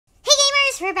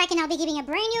we're back and I'll be giving a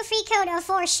brand new free code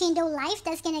for Shindo Life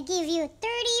that's gonna give you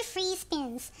 30 free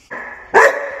spins. And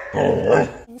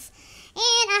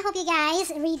I hope you guys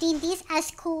redeem this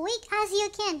as quick as you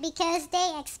can because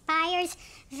they expires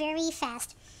very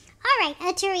fast.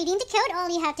 Alright, to redeem the code, all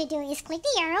you have to do is click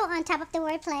the arrow on top of the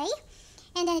word play.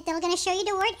 And then it's gonna show you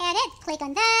the word edit. Click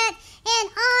on that. And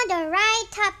on the right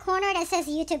top corner that says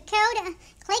YouTube code,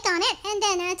 click on it and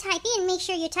then type in. Make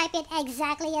sure you type it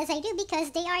exactly as I do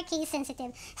because they are case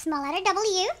sensitive. Small letter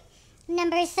W,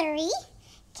 number 3,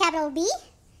 capital B,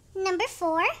 number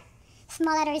 4,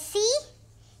 small letter C,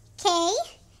 K,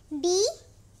 B,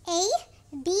 A,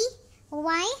 B,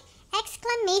 Y,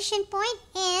 exclamation point,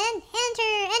 and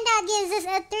enter. And that gives us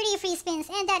 30 free spins,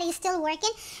 and that is still working.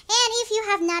 And if you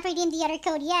have not redeemed the other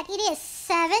code yet, it is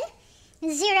 700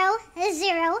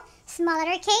 small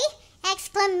letter K,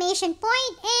 exclamation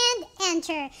point, and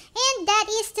enter. And that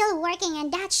is still working,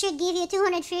 and that should give you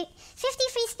 250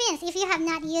 free spins if you have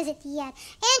not used it yet.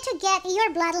 And to get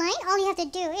your bloodline, all you have to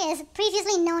do is,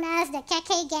 previously known as the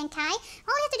Keke Genkai,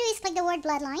 all you have to do is click the word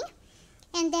bloodline.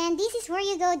 And then this is where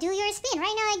you go do your spin.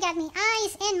 Right now I got me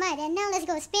ice and mud. And now let's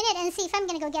go spin it and see if I'm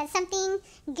going to go get something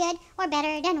good or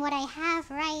better than what I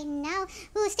have right now.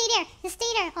 Ooh, stay there.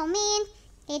 Stay there. Oh, man.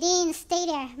 It didn't stay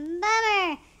there.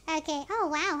 Bummer. Okay. Oh,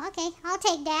 wow. Okay. I'll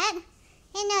take that.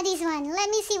 And now this one. Let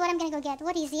me see what I'm going to go get.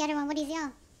 What is the other one? What is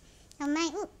the... Oh,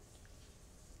 my. Ooh.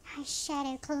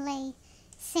 Eyeshadow, clay,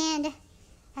 sand,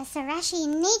 a Sarashi,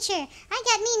 nature. I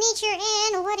got me nature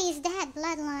and what is that?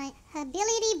 Bloodline.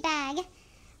 Ability bag.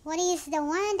 What is the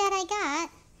one that I got?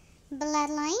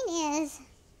 Bloodline is...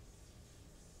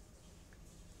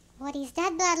 What is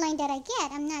that bloodline that I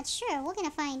get? I'm not sure. We're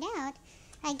gonna find out.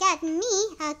 I got me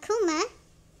Akuma.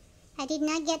 I did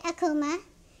not get Akuma.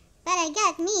 But I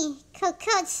got me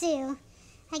Kokotsu.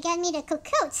 I got me the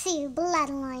Kokotsu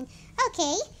bloodline.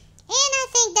 Okay. And I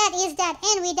think that is that.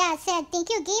 And with that said,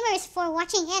 thank you gamers for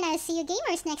watching. And I'll see you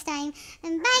gamers next time.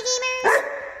 Bye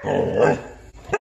gamers!